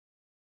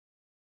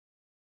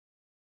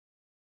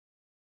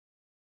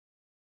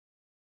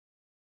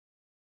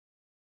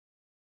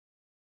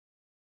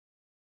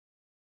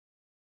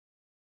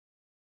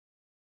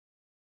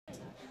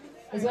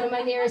is one of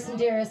my nearest and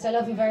dearest. I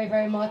love him very,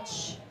 very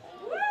much.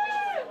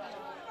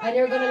 And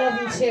you're going to love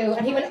him too.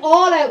 And he went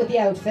all out with the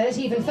outfit.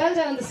 He even fell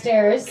down the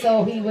stairs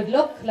so he would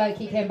look like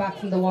he came back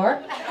from the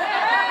war.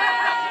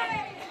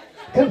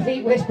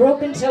 Complete with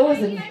broken toes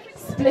and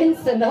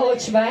splints and the whole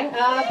shebang.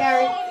 Ah,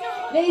 Gary.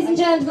 Ladies and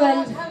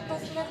gentlemen,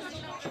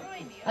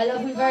 I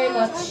love him very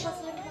much.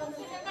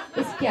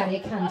 It's Gary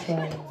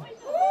Cantwell.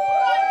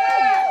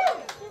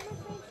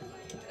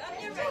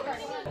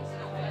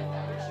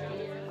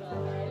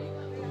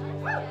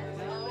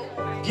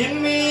 Give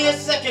me a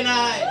second,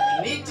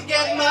 I need to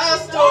get my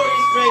story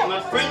straight.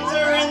 My friends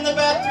are in the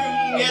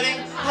bathroom getting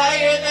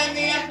higher than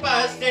the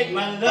Empire State.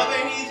 My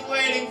lover, he's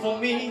waiting for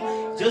me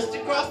just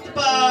across the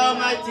bar.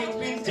 My team's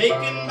been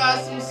taken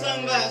by some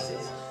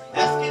sunglasses,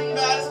 asking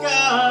about a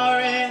scar,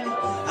 and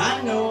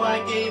I know I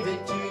gave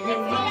it to you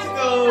months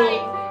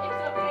ago.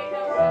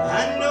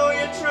 I know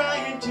you're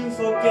trying to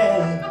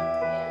forget,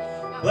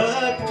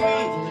 but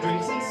between the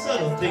drinks and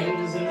subtle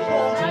things and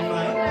holding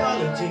my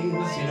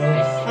apologies, you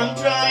know, I'm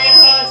trying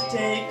hard to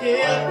take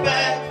it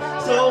back.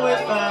 So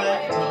if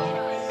I don't,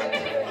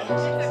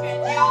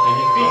 and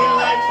you feel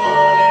like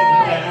falling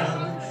down,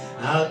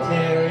 I'll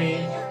carry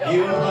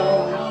you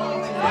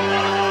home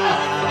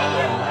tonight.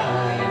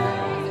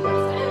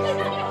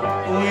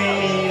 We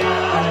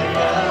are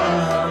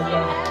young,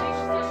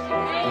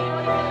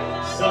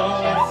 so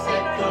let's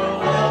set the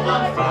world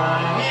on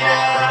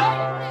fire.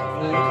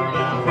 We can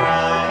burn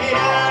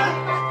brighter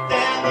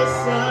than the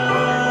sun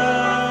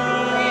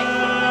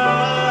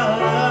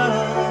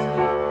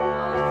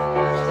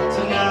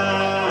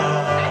tonight.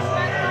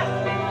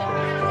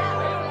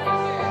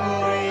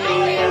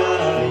 We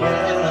are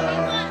young,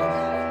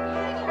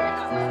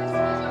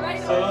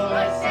 so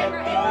let's set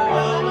the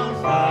world on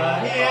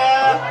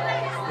fire.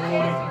 We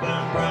can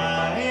burn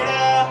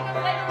brighter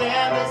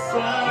than the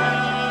sun.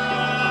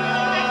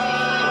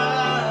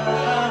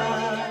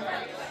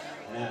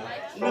 Now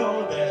know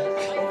that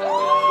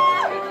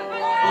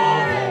all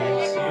that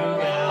you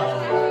got,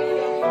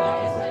 like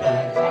it's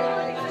back.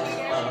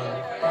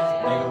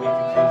 Maybe we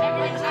can put the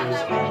ways to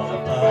fall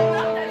apart.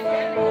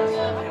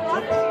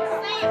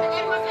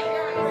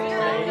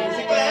 Raise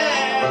a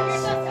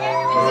glass,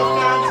 'cause I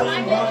found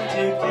someone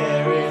to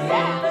carry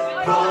me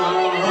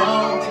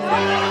home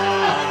tonight.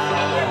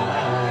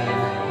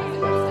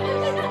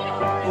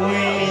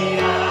 We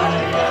are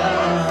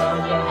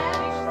young,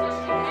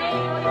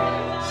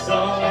 so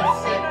let's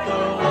set the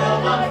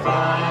world on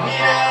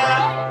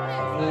fire.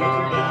 We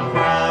can burn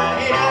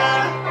brighter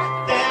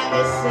than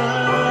the sun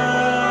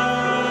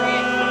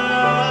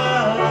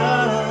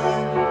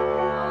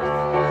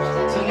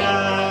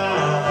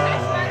tonight.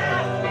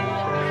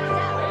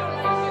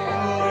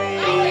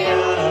 We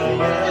are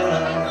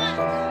young,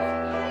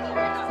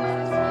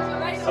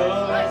 so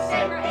let's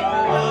set the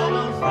world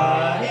on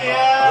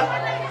fire.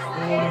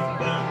 We can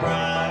burn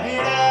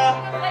brighter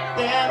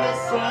than the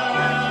sun.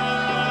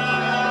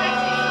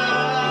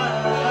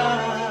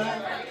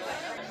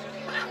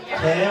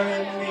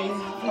 Carry me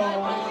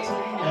home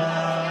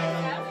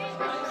tonight.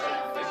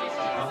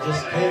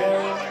 Just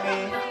carry me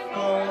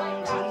home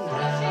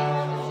tonight.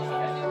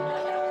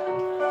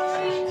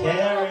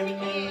 Carry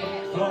me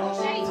home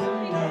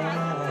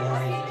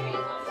tonight.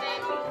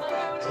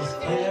 Just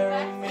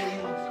carry me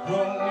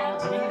home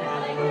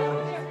tonight.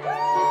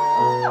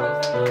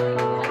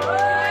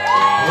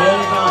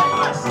 World's on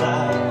my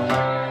side,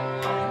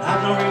 and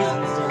I've no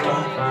reasons to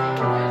run.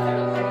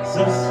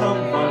 So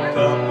someone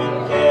come and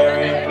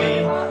carry me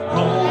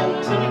home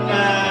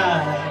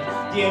tonight.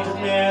 The angels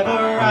never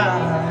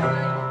arrive,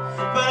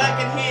 but I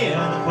can hear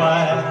the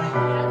choir.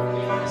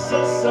 So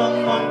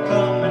someone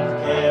come